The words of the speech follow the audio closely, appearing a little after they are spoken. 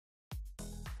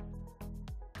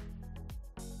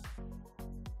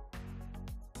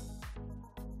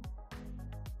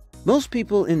Most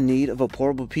people in need of a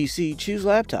portable PC choose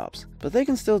laptops, but they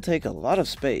can still take a lot of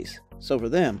space. So for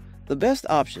them, the best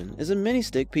option is a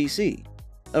mini-stick PC.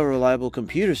 A reliable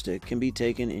computer stick can be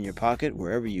taken in your pocket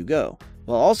wherever you go,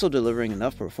 while also delivering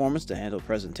enough performance to handle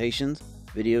presentations,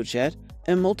 video chat,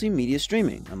 and multimedia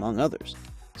streaming, among others.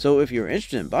 So if you're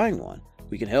interested in buying one,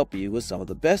 we can help you with some of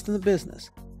the best in the business.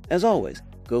 As always,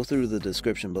 go through the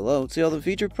description below to see all the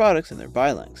featured products and their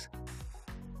buy links.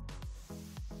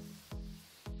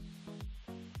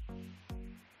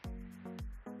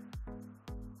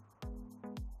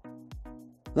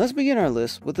 Let's begin our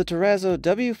list with the Terryza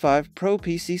W5 Pro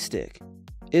PC stick.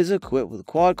 It is equipped with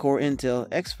quad-core Intel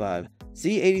X5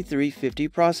 Z8350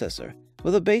 processor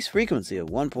with a base frequency of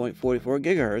 1.44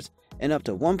 GHz and up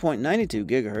to 1.92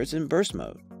 GHz in burst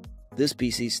mode. This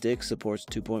PC stick supports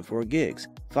 2.4 gigs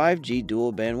 5G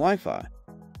dual-band Wi-Fi.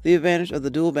 The advantage of the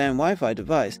dual-band Wi-Fi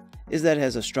device is that it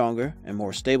has a stronger and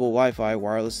more stable Wi-Fi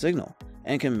wireless signal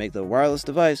and can make the wireless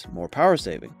device more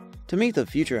power-saving to meet the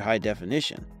future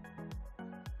high-definition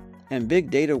and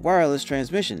big data wireless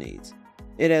transmission needs.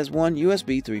 It has one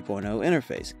USB 3.0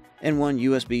 interface and one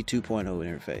USB 2.0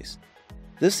 interface.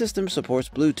 This system supports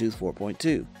Bluetooth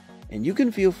 4.2, and you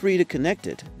can feel free to connect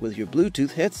it with your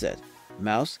Bluetooth headset,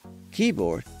 mouse,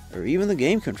 keyboard, or even the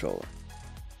game controller.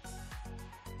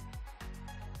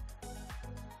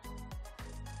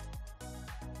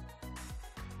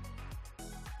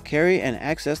 Carry and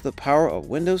access the power of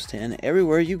Windows 10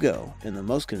 everywhere you go in the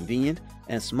most convenient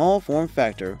and small form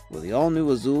factor with the all-new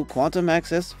Azulle Quantum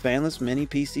Access Fanless Mini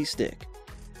PC Stick.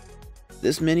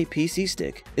 This mini PC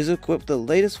stick is equipped with the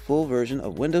latest full version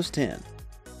of Windows 10.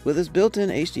 With its built-in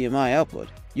HDMI output,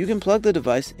 you can plug the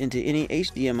device into any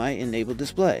HDMI-enabled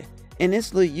display and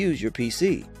instantly use your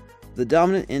PC. The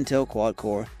dominant Intel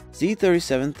quad-core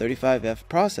Z3735F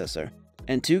processor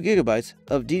and 2 GB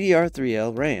of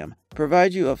DDR3L RAM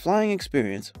provide you a flying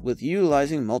experience with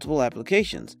utilizing multiple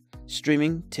applications,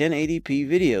 streaming 1080p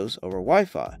videos over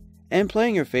Wi-Fi, and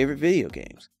playing your favorite video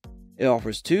games. It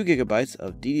offers 2 GB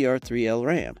of DDR3L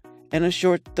RAM and a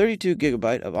short 32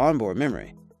 GB of onboard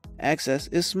memory. Access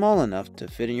is small enough to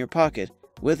fit in your pocket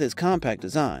with its compact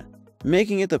design,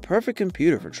 making it the perfect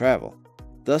computer for travel.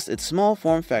 Thus, its small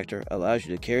form factor allows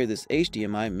you to carry this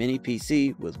HDMI mini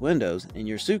PC with Windows in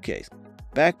your suitcase,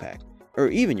 backpack, or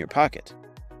even your pocket.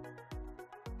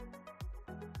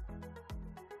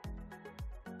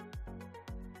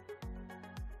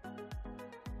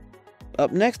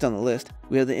 Up next on the list,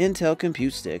 we have the Intel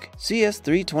Compute Stick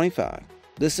CS325.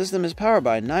 This system is powered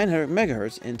by a 900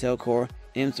 MHz Intel Core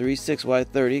M3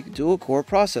 6Y30 dual-core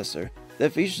processor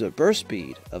that features a burst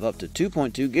speed of up to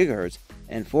 2.2 GHz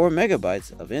and 4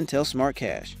 MB of Intel Smart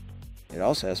Cache. It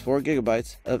also has 4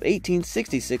 GB of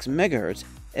 1866 MHz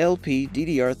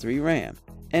LPDDR3 RAM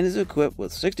and is equipped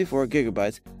with 64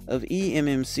 GB of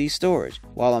eMMC storage,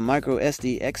 while a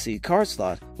microSD XC card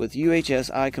slot with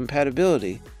UHS-I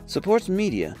compatibility supports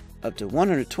media up to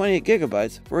 128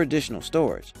 GB for additional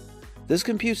storage. This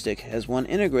compute stick has one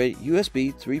integrated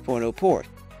USB 3.0 port,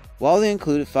 while the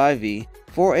included 5V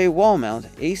 4A wall-mount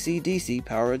AC-DC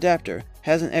power adapter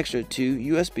has an extra 2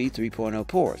 USB 3.0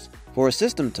 ports, for a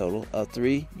system total of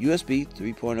 3 USB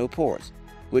 3.0 ports,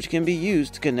 which can be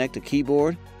used to connect a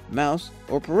keyboard, mouse,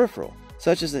 or peripheral,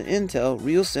 such as an Intel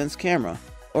RealSense camera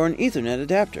or an Ethernet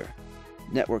adapter.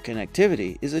 Network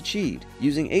connectivity is achieved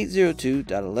using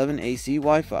 802.11ac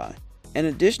Wi-Fi, and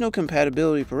additional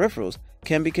compatibility peripherals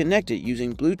can be connected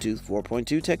using Bluetooth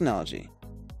 4.2 technology.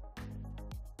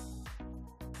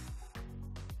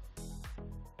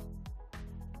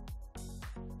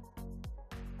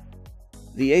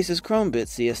 The ASUS Chromebit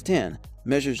CS10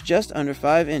 measures just under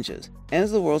 5 inches and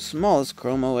is the world's smallest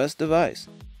Chrome OS device.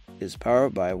 It is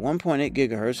powered by a 1.8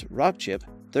 GHz Rockchip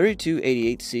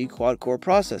 3288C quad-core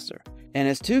processor and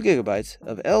has 2 GB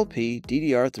of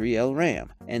LPDDR3L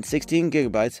RAM and 16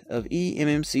 GB of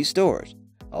eMMC storage.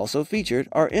 Also featured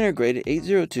are integrated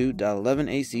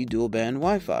 802.11ac dual-band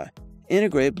Wi-Fi,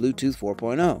 integrated Bluetooth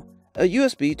 4.0, a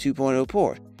USB 2.0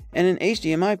 port, and an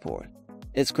HDMI port.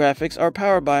 Its graphics are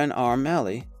powered by an ARM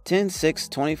Mali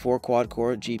 10624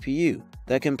 quad-core GPU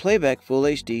that can playback Full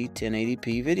HD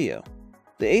 1080p video.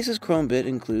 The ASUS Chromebit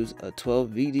includes a 12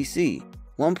 VDC,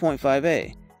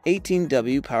 1.5A,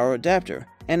 18W power adapter,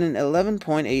 and an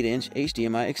 11.8-inch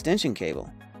HDMI extension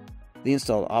cable. The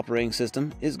installed operating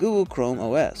system is Google Chrome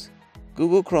OS.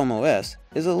 Google Chrome OS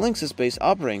is a Linksys-based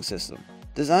operating system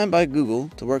designed by Google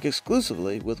to work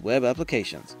exclusively with web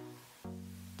applications.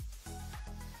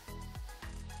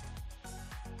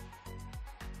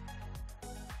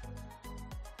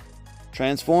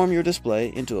 Transform your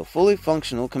display into a fully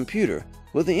functional computer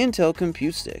with the Intel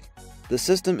Compute Stick. The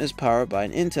system is powered by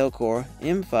an Intel Core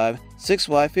M5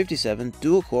 6Y57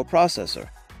 dual-core processor,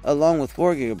 along with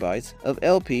 4 GB of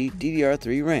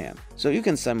LPDDR3 RAM, so you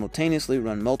can simultaneously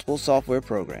run multiple software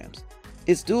programs.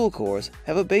 Its dual cores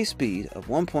have a base speed of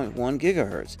 1.1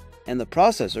 GHz, and the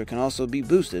processor can also be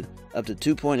boosted up to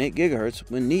 2.8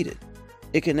 GHz when needed.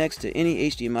 It connects to any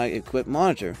HDMI-equipped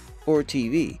monitor or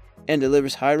TV and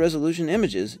delivers high-resolution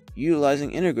images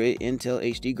utilizing integrated Intel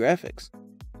HD graphics.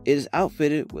 It is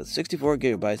outfitted with 64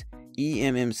 GB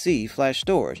eMMC flash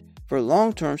storage for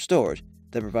long-term storage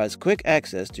that provides quick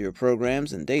access to your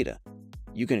programs and data.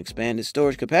 You can expand its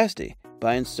storage capacity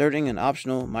by inserting an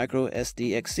optional micro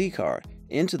SDXC card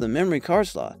into the memory card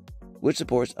slot, which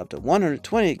supports up to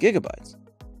 128 GB.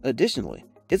 Additionally,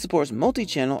 it supports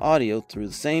multi-channel audio through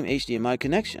the same HDMI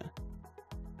connection.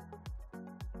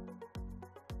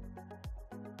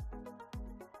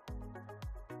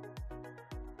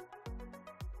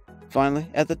 Finally,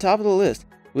 at the top of the list,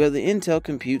 we have the Intel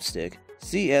Compute Stick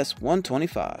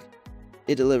CS125.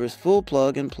 It delivers full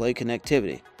plug-and-play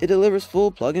connectivity.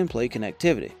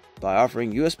 By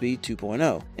offering USB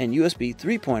 2.0 and USB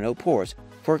 3.0 ports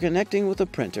for connecting with a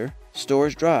printer,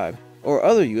 storage drive, or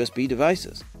other USB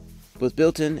devices. With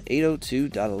built-in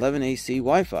 802.11ac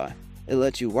Wi-Fi, it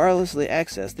lets you wirelessly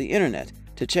access the internet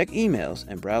to check emails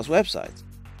and browse websites,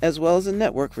 as well as a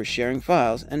network for sharing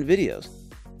files and videos.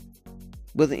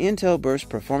 With the Intel Burst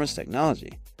Performance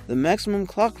technology, the maximum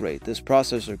clock rate this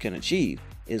processor can achieve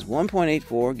is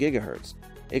 1.84 GHz.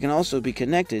 It can also be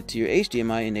connected to your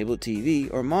HDMI-enabled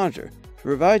TV or monitor to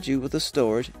provide you with the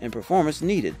storage and performance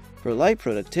needed for light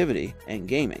productivity and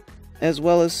gaming, as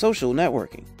well as social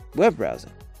networking, web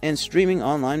browsing, and streaming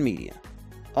online media.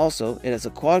 Also, it has a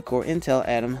quad-core Intel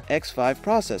Atom X5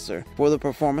 processor for the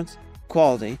performance,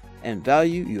 quality, and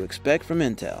value you expect from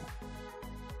Intel.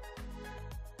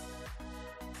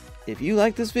 If you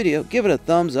like this video, give it a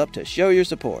thumbs up to show your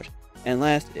support. And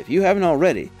last, if you haven't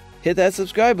already, hit that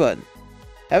subscribe button.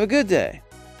 Have a good day.